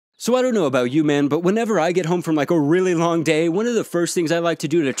So I don't know about you, man, but whenever I get home from like a really long day, one of the first things I like to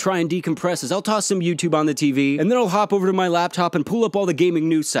do to try and decompress is I'll toss some YouTube on the TV, and then I'll hop over to my laptop and pull up all the gaming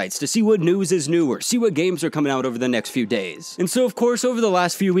news sites to see what news is new or see what games are coming out over the next few days. And so of course, over the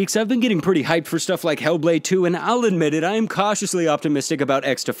last few weeks, I've been getting pretty hyped for stuff like Hellblade 2, and I'll admit it, I am cautiously optimistic about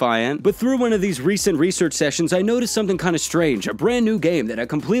X-Defiant. But through one of these recent research sessions, I noticed something kind of strange. A brand new game that had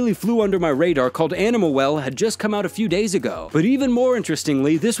completely flew under my radar called Animal Well had just come out a few days ago. But even more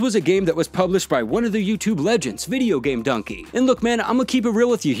interestingly, this was a game that was published by one of the YouTube legends, Video Game Donkey. And look, man, I'm gonna keep it real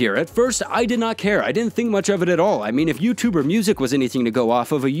with you here. At first, I did not care. I didn't think much of it at all. I mean, if YouTuber music was anything to go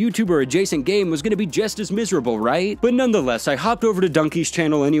off of, a YouTuber adjacent game was gonna be just as miserable, right? But nonetheless, I hopped over to Donkey's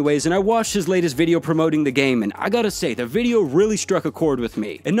channel anyways, and I watched his latest video promoting the game, and I gotta say, the video really struck a chord with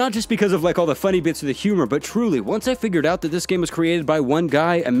me. And not just because of like all the funny bits of the humor, but truly, once I figured out that this game was created by one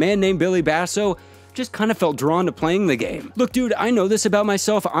guy, a man named Billy Basso, just kind of felt drawn to playing the game. Look, dude, I know this about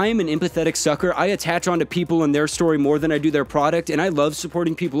myself. I am an empathetic sucker. I attach onto people and their story more than I do their product, and I love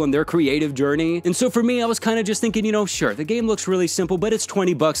supporting people in their creative journey. And so for me, I was kind of just thinking, you know, sure, the game looks really simple, but it's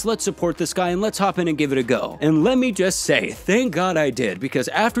 20 bucks. Let's support this guy and let's hop in and give it a go. And let me just say, thank God I did, because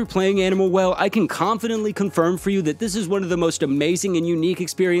after playing Animal Well, I can confidently confirm for you that this is one of the most amazing and unique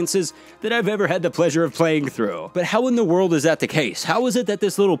experiences that I've ever had the pleasure of playing through. But how in the world is that the case? How is it that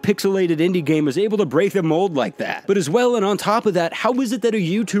this little pixelated indie game is able to break the mold like that? But as well, and on top of that, how is it that a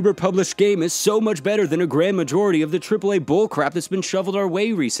YouTuber published game is so much better than a grand majority of the AAA bullcrap that's been shoveled our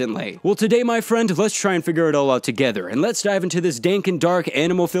way recently? Well, today, my friend, let's try and figure it all out together, and let's dive into this dank and dark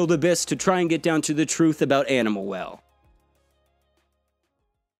animal-filled abyss to try and get down to the truth about Animal Well.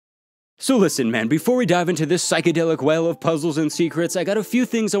 So listen, man, before we dive into this psychedelic well of puzzles and secrets, I got a few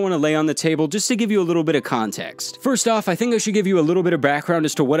things I want to lay on the table just to give you a little bit of context. First off, I think I should give you a little bit of background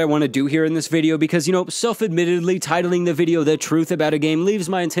as to what I want to do here in this video because, you know, self-admittedly, titling the video "The Truth About a Game" leaves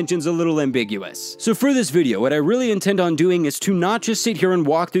my intentions a little ambiguous. So for this video, what I really intend on doing is to not just sit here and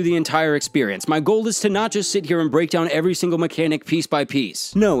walk through the entire experience. My goal is to not just sit here and break down every single mechanic piece by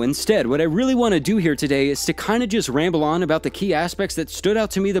piece. No, instead, what I really want to do here today is to kind of just ramble on about the key aspects that stood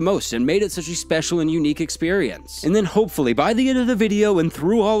out to me the most and made it such a special and unique experience. And then hopefully by the end of the video and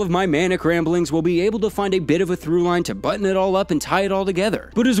through all of my manic ramblings, we'll be able to find a bit of a through line to button it all up and tie it all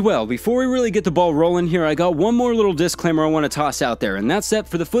together. But as well, before we really get the ball rolling here, I got one more little disclaimer I want to toss out there, and that's that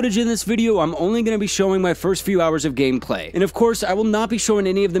for the footage in this video, I'm only going to be showing my first few hours of gameplay. And of course, I will not be showing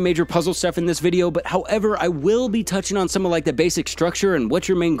any of the major puzzle stuff in this video, but however, I will be touching on some of like the basic structure and what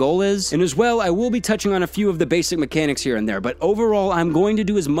your main goal is. And as well, I will be touching on a few of the basic mechanics here and there, but overall, I'm going to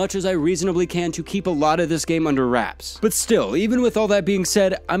do as much as I reasonably can to keep a lot of this game under wraps. But still, even with all that being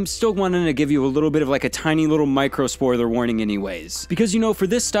said, I'm still wanting to give you a little bit of like a tiny little micro spoiler warning anyways. Because, you know, for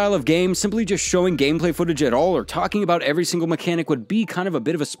this style of game, simply just showing gameplay footage at all or talking about every single mechanic would be kind of a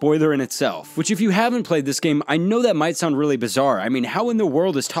bit of a spoiler in itself. Which if you haven't played this game, I know that might sound really bizarre. I mean, how in the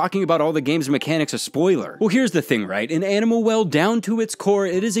world is talking about all the game's mechanics a spoiler? Well, here's the thing, right? In Animal Well, down to its core,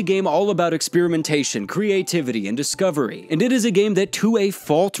 it is a game all about experimentation, creativity, and discovery. And it is a game that, to a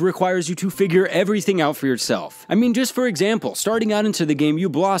fault, requires you to figure everything out for yourself. I mean, just for example, starting out into the game, you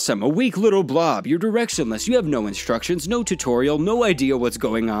blossom, a weak little blob, you're directionless, you have no instructions, no tutorial, no idea what's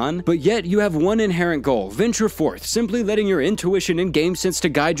going on, but yet you have one inherent goal: venture forth, simply letting your intuition and game sense to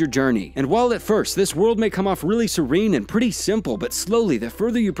guide your journey. And while at first, this world may come off really serene and pretty simple, but slowly, the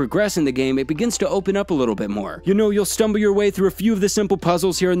further you progress in the game, it begins to open up a little bit more. You know, you'll stumble your way through a few of the simple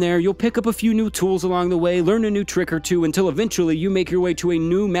puzzles here and there, you'll pick up a few new tools along the way, learn a new trick or two, until eventually you make your way to a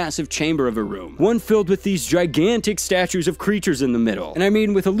new massive chamber of a room. One filled with these gigantic statues of creatures in the middle. And I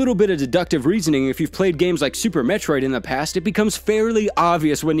mean, with a little bit of deductive reasoning, if you've played games like Super Metroid in the past, it becomes fairly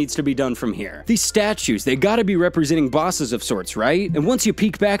obvious what needs to be done from here. These statues, they gotta be representing bosses of sorts, right? And once you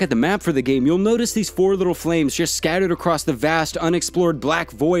peek back at the map for the game, you'll notice these four little flames just scattered across the vast, unexplored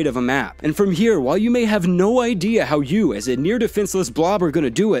black void of a map. And from here, while you may have no idea how you, as a near-defenseless blob, are gonna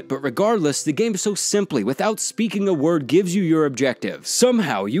do it, but regardless, the game so simply, without speaking a word, gives you your objective.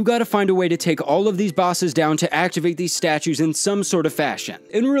 Somehow, you gotta find a way to take all of these bosses down to activate these statues in some sort of fashion.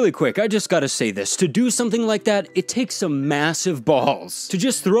 And really quick, I just gotta say this, to do something like that, it takes some massive balls. To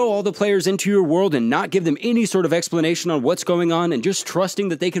just throw all the players into your world and not give them any sort of explanation on what's going on and just trusting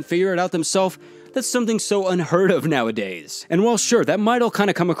that they can figure it out themselves, That's something so unheard of nowadays. And while sure, that might all kind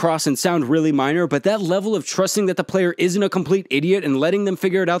of come across and sound really minor, but that level of trusting that the player isn't a complete idiot and letting them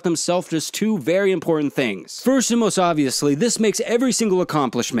figure it out themselves, just two very important things. First and most obviously, this makes every single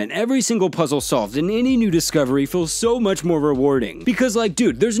accomplishment, every single puzzle solved, and any new discovery feel so much more rewarding. Because like,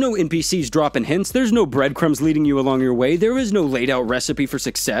 dude, there's no NPCs dropping hints, there's no breadcrumbs leading you along your way, there is no laid out recipe for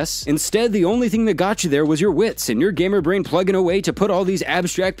success. Instead, the only thing that got you there was your wits and your gamer brain plugging away to put all these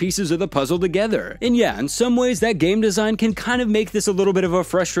abstract pieces of the puzzle together. And yeah, in some ways that game design can kind of make this a little bit of a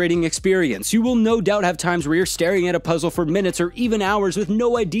frustrating experience. You will no doubt have times where you're staring at a puzzle for minutes or even hours with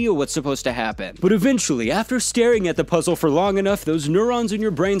no idea what's supposed to happen. But eventually, after staring at the puzzle for long enough, those neurons in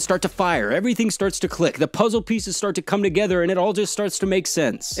your brain start to fire, everything starts to click, the puzzle pieces start to come together, and it all just starts to make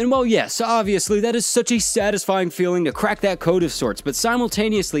sense. And while yes, obviously that is such a satisfying feeling to crack that code of sorts, but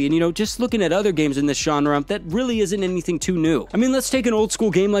simultaneously, and you know, just looking at other games in this genre, that really isn't anything too new. I mean, let's take an old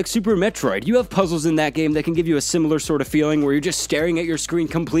school game like Super Metroid. You have puzzles in that game that can give you a similar sort of feeling where you're just staring at your screen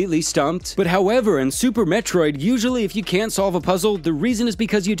completely stumped. But however, in Super Metroid, usually if you can't solve a puzzle, the reason is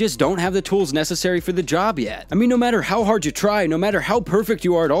because you just don't have the tools necessary for the job yet. I mean, no matter how hard you try, no matter how perfect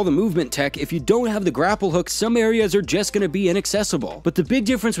you are at all the movement tech, if you don't have the grapple hook, some areas are just gonna be inaccessible. But the big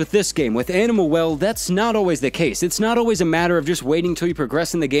difference with this game, with Animal Well, that's not always the case. It's not always a matter of just waiting till you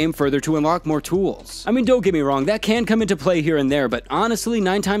progress in the game further to unlock more tools. I mean, don't get me wrong, that can come into play here and there, but honestly,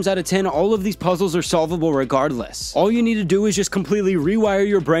 9 times out of 10, all of these puzzles are solvable regardless. All you need to do is just completely rewire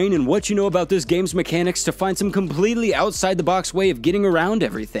your brain and what you know about this game's mechanics to find some completely outside the box way of getting around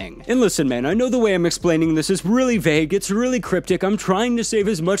everything. And listen man, I know the way I'm explaining this is really vague, it's really cryptic, I'm trying to save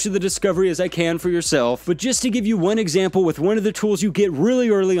as much of the discovery as I can for yourself, but just to give you one example with one of the tools you get really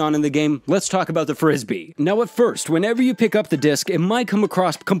early on in the game, let's talk about the Frisbee. Now at first, whenever you pick up the disc, it might come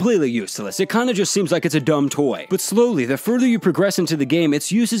across completely useless, it kinda just seems like it's a dumb toy. But slowly, the further you progress into the game,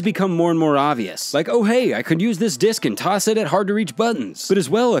 its uses become more and more obvious. Like, oh hey, I could use this disc and toss it at hard to reach buttons. But as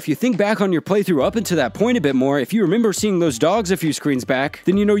well, if you think back on your playthrough up until that point a bit more, if you remember seeing those dogs a few screens back,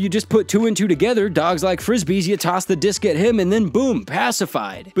 then you know you just put 2 and 2 together, dogs like Frisbees, you toss the disc at him and then boom,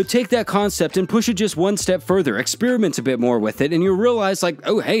 pacified. But take that concept and push it just one step further, experiment a bit more with it, and you'll realize like,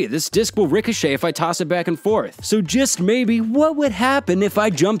 oh hey, this disc will ricochet if I toss it back and forth. So just maybe, what would happen if I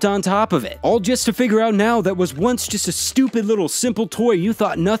jumped on top of it? All just to figure out now that was once just a stupid little simple toy you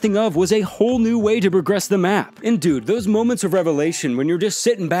thought nothing of was a whole new way to progress the map. And dude, those moments of revelation when you're just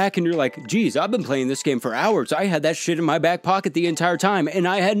sitting back and you're like, geez, I've been playing this game for hours, I had that shit in my back pocket the entire time and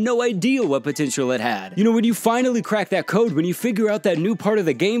I had no idea what potential it had. You know, when you finally crack that code, when you figure out that new part of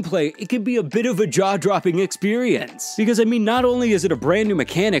the gameplay, it can be a bit of a jaw-dropping experience. Because I mean, not only is it a brand new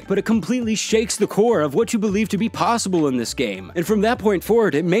mechanic, but it completely shakes the core of what you believe to be possible in this game. And from that point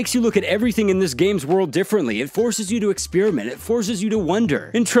forward, it makes you look at everything in this game's world differently. It forces you to experiment, it forces you to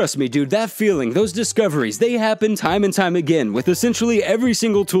wonder. And trust me dude, that feeling, those discoveries, they happen time and time again with essentially every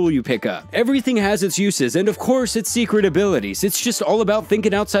single tool you pick up. Everything has its uses and of course its secret abilities. It's just all about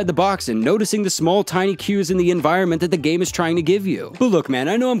thinking outside the box and noticing the small tiny cues in the environment that the game is trying to give you. But look man,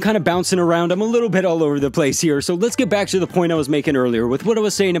 I know I'm kind of bouncing around, I'm a little bit all over the place here, so let's get back to the point I was making earlier with what I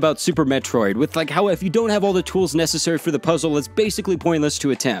was saying about Super Metroid, with like how if you don't have all the tools necessary for the puzzle, it's basically pointless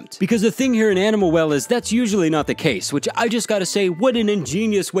to attempt. Because the thing here in Animal Well is that's usually not the case, which I just gotta say, what an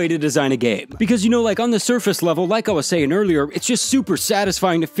ingenious way to design a game. Because you know, like on the surface level, like I was saying earlier, it's just super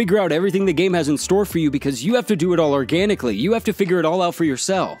satisfying to figure out everything the game has in store for you because you have to do it all organically, you have to figure it all out for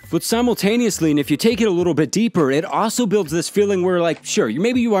yourself. But simultaneously, and if you take it a little bit deeper, it also builds this feeling where like, sure,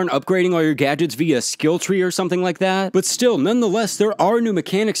 maybe you aren't upgrading all your gadgets via a skill tree or something like that, but still, nonetheless, there are new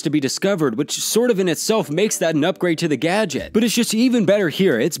mechanics to be discovered, which sort of in itself makes that an upgrade to the gadget. But it's just even better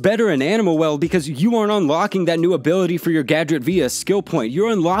here, it's better in Animal Well because you aren't unlocking that new ability for your gadget via a skill point, you're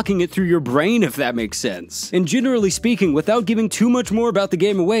unlocking it through your brain if that makes sense. And generally speaking, without giving too much more about the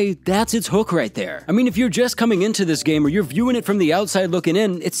game away, that's its hook right there. I mean, if you're just coming into this game or you're viewing it from the outside looking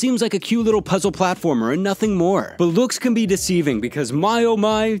in, it seems like a cute little puzzle platformer and nothing more. But looks can be deceiving because my oh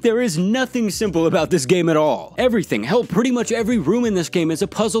my, there is nothing simple about this game at all. Everything, hell, pretty much every room in this game is a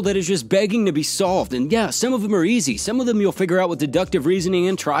puzzle that is just begging to be solved, and yeah, some of them are easy, some of them you'll figure out with deductive reasoning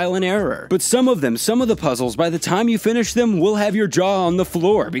and trial and error. But some of the puzzles, by the time you finish them, will have your jaw on the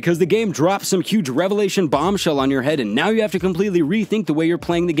floor because the game drops some huge revelation bombshell on your head and now you have to completely rethink the way you're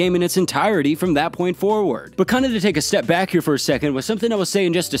playing the game in its entirety from that point forward. But kind of to take a step back here for a second, with something I was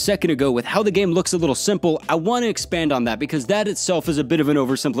saying just a second ago with how the game looks a little simple, I want to expand on that because that itself is a bit of an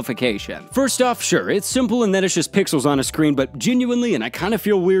oversimplification. First off, sure, it's simple in that it's just pixels on a screen, but genuinely, and I kind of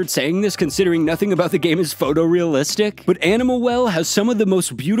feel weird saying this considering nothing about the game is photorealistic, but Animal Well has some of the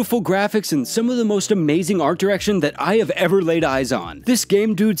most beautiful graphics and some of the most amazing art direction that I have ever laid eyes on. This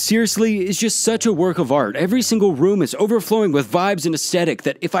game, dude, seriously seriously is just such a work of art. Every single room is overflowing with vibes and aesthetic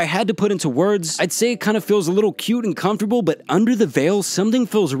that if I had to put into words, I'd say it kind of feels a little cute and comfortable, but under the veil, something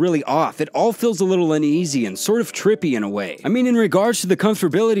feels really off. It all feels a little uneasy and sort of trippy in a way. I mean, in regards to the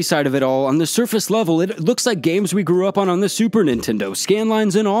comfortability side of it all, on the surface level, it looks like games we grew up on the Super Nintendo,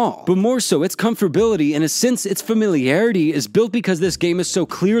 scanlines and all. But more so, its comfortability, in a sense, its familiarity is built because this game is so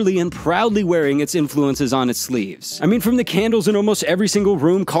clearly and proudly wearing its influences on its sleeves. I mean, from the candles in almost every single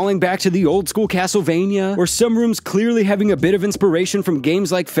room calling back to the old school Castlevania, or some rooms clearly having a bit of inspiration from games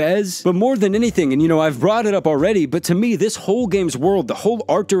like Fez. But more than anything, and I've brought it up already, but to me, this whole game's world, the whole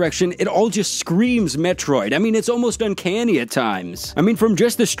art direction, it all just screams Metroid. I mean, it's almost uncanny at times. I mean, from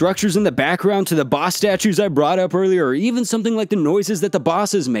just the structures in the background to the boss statues I brought up earlier, or even something like the noises that the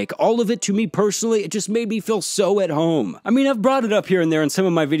bosses make, all of it, to me personally, it just made me feel so at home. I mean, I've brought it up here and there in some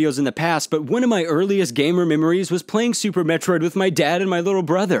of my videos in the past, but one of my earliest gamer memories was playing Super Metroid with my dad and my little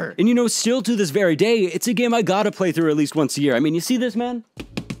brother. And still to this very day, it's a game I gotta play through at least once a year. I mean, you see this, man?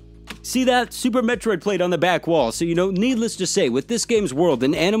 See that? Super Metroid played on the back wall, so needless to say, with this game's world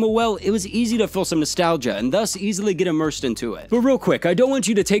and Animal Well, it was easy to feel some nostalgia and thus easily get immersed into it. But real quick, I don't want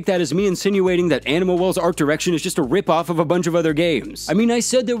you to take that as me insinuating that Animal Well's art direction is just a rip-off of a bunch of other games. I mean, I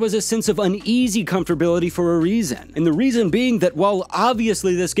said there was a sense of uneasy comfortability for a reason, and the reason being that while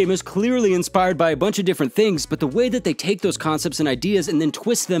obviously this game is clearly inspired by a bunch of different things, but the way that they take those concepts and ideas and then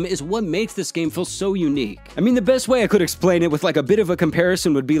twist them is what makes this game feel so unique. I mean, the best way I could explain it with like a bit of a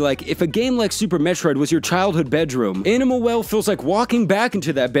comparison would be like, if a game like Super Metroid was your childhood bedroom, Animal Well feels like walking back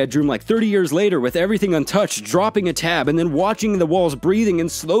into that bedroom like 30 years later with everything untouched, dropping a tab, and then watching the walls breathing and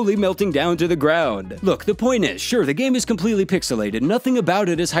slowly melting down to the ground. Look, the point is, sure, the game is completely pixelated, nothing about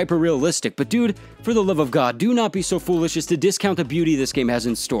it is hyper-realistic, but dude, for the love of God, do not be so foolish as to discount the beauty this game has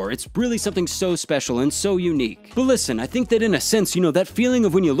in store. It's really something so special and so unique. But listen, I think that in a sense, that feeling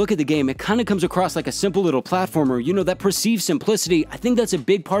of when you look at the game, it kind of comes across like a simple little platformer, that perceived simplicity, I think that's a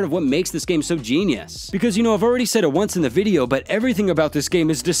big part of what makes this game so genius. Because I've already said it once in the video, but everything about this game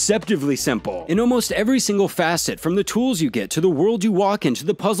is deceptively simple. In almost every single facet, from the tools you get, to the world you walk in, to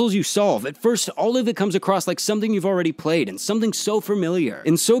the puzzles you solve, at first all of it comes across like something you've already played, and something so familiar.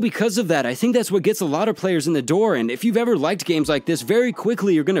 And so because of that, I think that's what gets a lot of players in the door, and if you've ever liked games like this, very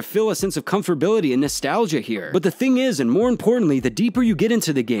quickly you're gonna feel a sense of comfortability and nostalgia here. But the thing is, and more importantly, the deeper you get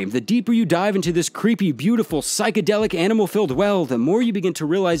into the game, the deeper you dive into this creepy, beautiful, psychedelic, animal-filled well, the more you begin to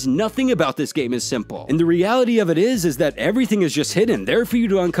realize nothing about this game is simple. And the reality of it is that everything is just hidden, there for you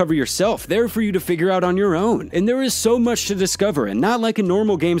to uncover yourself, there for you to figure out on your own. And there is so much to discover, and not like in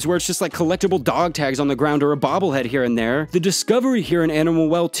normal games where it's just like collectible dog tags on the ground or a bobblehead here and there. The discovery here in Animal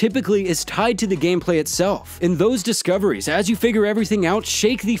Well typically is tied to the gameplay itself. And those discoveries, as you figure everything out,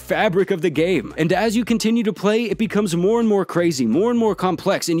 shake the fabric of the game. And as you continue to play, it becomes more and more crazy, more and more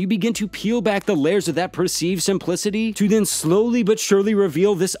complex, and you begin to peel back the layers of that perceived simplicity to then slowly but surely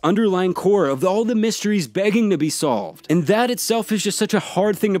reveal this underlying core of all the mysteries begging to be solved. And that itself is just such a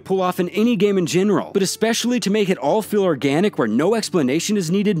hard thing to pull off in any game in general, but especially to make it all feel organic where no explanation is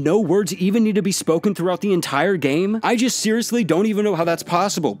needed, no words even need to be spoken throughout the entire game. I just seriously don't even know how that's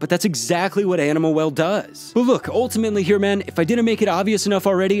possible, but that's exactly what Animal Well does. But look, ultimately here, man, if I didn't make it obvious enough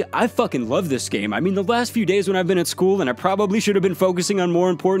already, I fucking love this game. I mean, the last few days when I've been at school, and I probably should have been focusing on more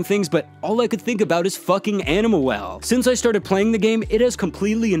important things, but all I could think about is fucking Animal Well. Since I started playing the game, it has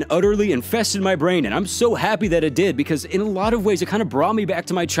completely and utterly infested my brain, and I'm so happy that it did, because in a lot of ways it kind of brought me back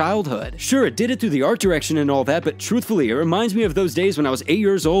to my childhood. Sure, it did it through the art direction and all that, but truthfully, it reminds me of those days when I was 8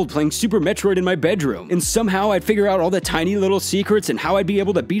 years old playing Super Metroid in my bedroom, and somehow I'd figure out all the tiny little secrets and how I'd be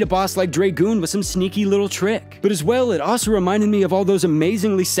able to beat a boss like Dragoon with some sneaky little trick. But as well, it also reminded me of all those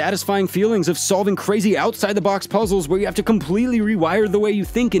amazingly satisfying feelings of solving crazy outside-the-box puzzles where you have to completely rewire the way you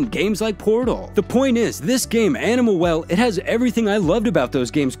think in games like Portal. The point is, this game, Animal Well, it has everything I loved about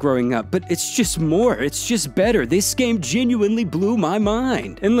those games growing up, but it's just more, it's just better. This game genuinely blew my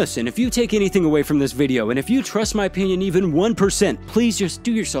mind. And listen, if you take anything away from this video, and if you trust my opinion even 1%, please just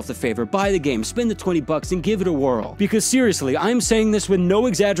do yourself the favor, buy the game, spend the 20 bucks, and give it a whirl. Because seriously, I'm saying this with no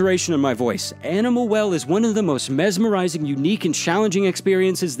exaggeration in my voice. Animal Well is one of the most mesmerizing, unique, and challenging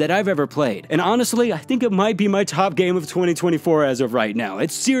experiences that I've ever played. And honestly, I think it might be my top game of 2024 as of right now.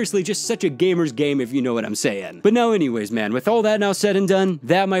 It's seriously just such a gamer's game, if you know what I'm saying. But now anyways, man, with all that now said and done,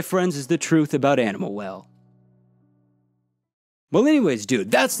 that, my friends, is the truth about Animal Well. Well anyways,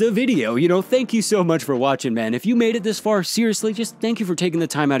 dude, that's the video. You know, thank you so much for watching, man. If you made it this far, seriously, just thank you for taking the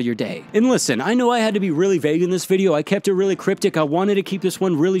time out of your day. And listen, I know I had to be really vague in this video. I kept it really cryptic. I wanted to keep this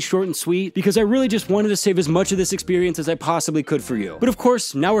one really short and sweet because I really just wanted to save as much of this experience as I possibly could for you. But of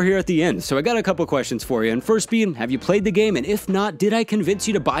course, now we're here at the end, so I got a couple questions for you. And first being, have you played the game? And if not, did I convince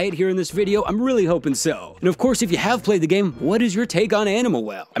you to buy it here in this video? I'm really hoping so. And of course, if you have played the game, what is your take on Animal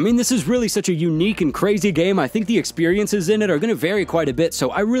Well? I mean, this is really such a unique and crazy game. I think the experiences in it are gonna vary quite a bit, so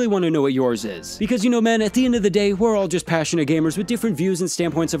I really want to know what yours is. Because you know, man, at the end of the day, we're all just passionate gamers with different views and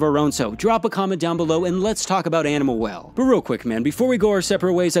standpoints of our own, so drop a comment down below and let's talk about Animal Well. But real quick, man, before we go our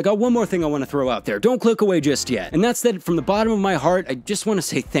separate ways, I got one more thing I want to throw out there. Don't click away just yet. And that's that from the bottom of my heart, I just want to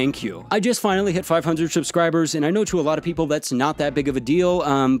say thank you. I just finally hit 500 subscribers, and I know to a lot of people that's not that big of a deal,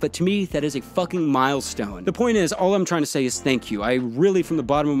 but to me, that is a fucking milestone. The point is, all I'm trying to say is thank you. I really, from the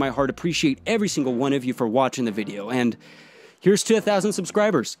bottom of my heart, appreciate every single one of you for watching the video, and here's to 1,000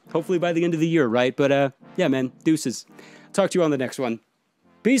 subscribers. Hopefully by the end of the year, right? But yeah, man, deuces. Talk to you on the next one.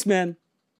 Peace, man.